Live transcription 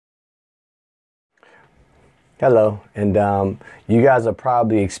Hello, and you guys are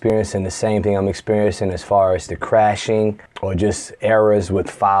probably experiencing the same thing I'm experiencing as far as the crashing or just errors with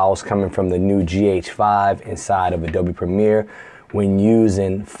files coming from the new GH5 inside of Adobe Premiere when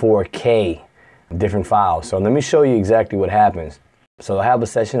using 4K different files. So let me show you exactly what happens. So I have a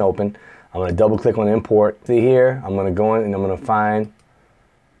session open. I'm going to double click on import. See here, I'm going to go in and I'm going to find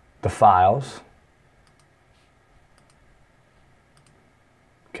the files.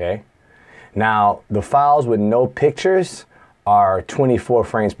 Okay. Now, the files with no pictures are 24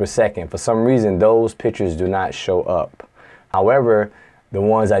 frames per second. For some reason, those pictures do not show up. However, the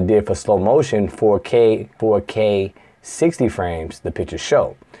ones I did for slow motion, 4K 60 frames, the pictures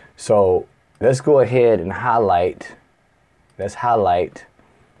show. So let's go ahead and highlight, let's highlight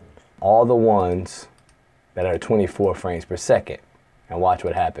all the ones that are 24 frames per second and watch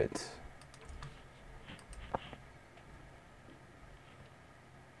what happens.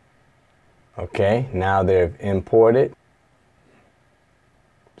 Okay, now they've imported.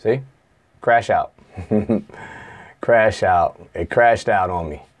 See? Crash out. Crash out. It crashed out on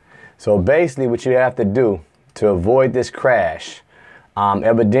me. So basically what you have to do to avoid this crash,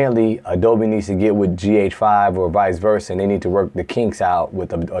 evidently Adobe needs to get with GH5 or vice versa, and they need to work the kinks out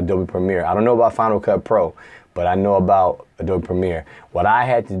with Adobe Premiere. I don't know about Final Cut Pro, but I know about Adobe Premiere. What I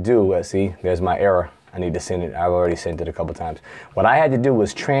had to do, let's see, there's my error. I need to send it. I've already sent it a couple times. What I had to do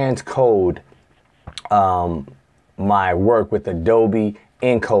was transcode my work with Adobe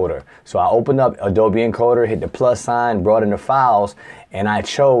Encoder. So I opened up Adobe Encoder, hit the plus sign, brought in the files, and I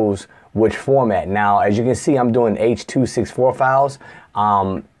chose which format. Now, as you can see, I'm doing H.264 files.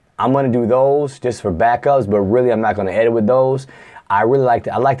 I'm going to do those just for backups, but really I'm not going to edit with those. I like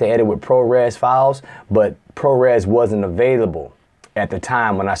to edit with ProRes files, but ProRes wasn't available at the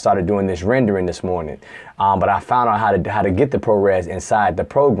time when I started doing this rendering this morning. But I found out how to get the ProRes inside the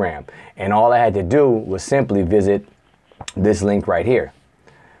program. And all I had to do was simply visit this link right here.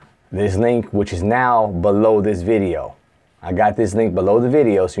 This link, which is now below this video. I got this link below the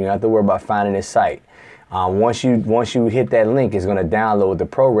video, so you don't have to worry about finding this site. Once you hit that link, it's gonna download the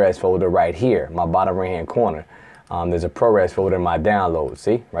ProRes folder right here, my bottom right hand corner. There's a ProRes folder in my download,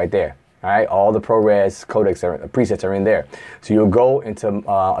 see, right there. All right, all the ProRes presets are in there. So you'll go into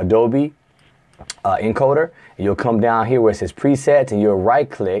Adobe Encoder, and you'll come down here where it says presets, and you'll right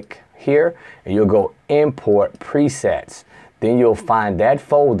click here, and you'll go import presets. Then you'll find that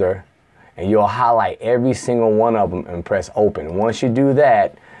folder, and you'll highlight every single one of them and press open. Once you do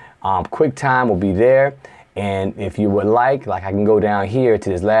that, QuickTime will be there. And if you would like I can go down here to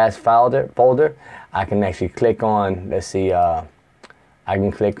this last folder, I can actually click on, let's see, I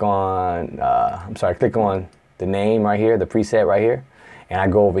can click on, click on the name right here, the preset right here, and I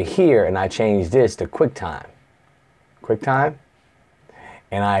go over here and I change this to QuickTime. QuickTime,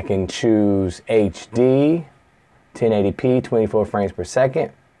 and I can choose HD, 1080p, 24 frames per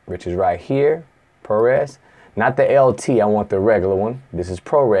second, which is right here, ProRes. Not the LT, I want the regular one. This is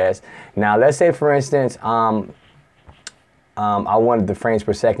ProRes. Now let's say for instance, I wanted the frames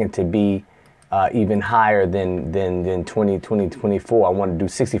per second to be even higher than 24. I want to do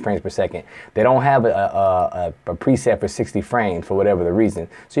 60 frames per second. They don't have a preset for 60 frames for whatever the reason.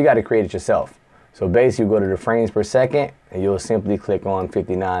 So you got to create it yourself. So basically you go to the frames per second and you'll simply click on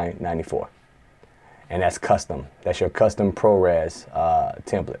 5994. And that's custom. That's your custom ProRes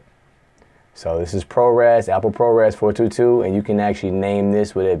template. So this is ProRes, Apple ProRes 422, and you can actually name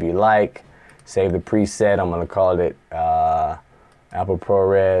this whatever you like. Save the preset. I'm going to call it Apple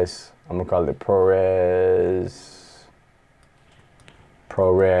ProRes. I'm going to call it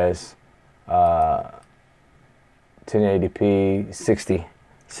ProRes 1080p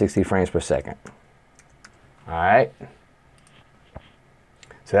 60 frames per second. All right.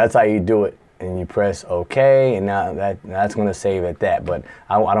 So that's how you do it. And you press OK, and now that's going to save at that. But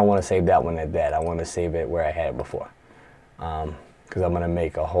I don't want to save that one at that. I want to save it where I had it before. Because I'm going to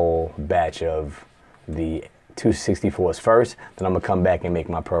make a whole batch of the 264s first, then I'm going to come back and make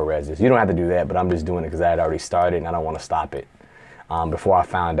my ProRes. You don't have to do that, but I'm just doing it because I had already started and I don't want to stop it before I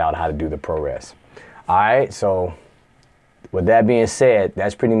found out how to do the ProRes. All right, so with that being said,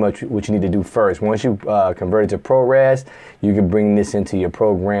 that's pretty much what you need to do first. Once you convert it to ProRes, you can bring this into your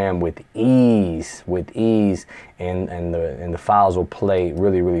program with ease, and the files will play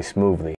really, really smoothly.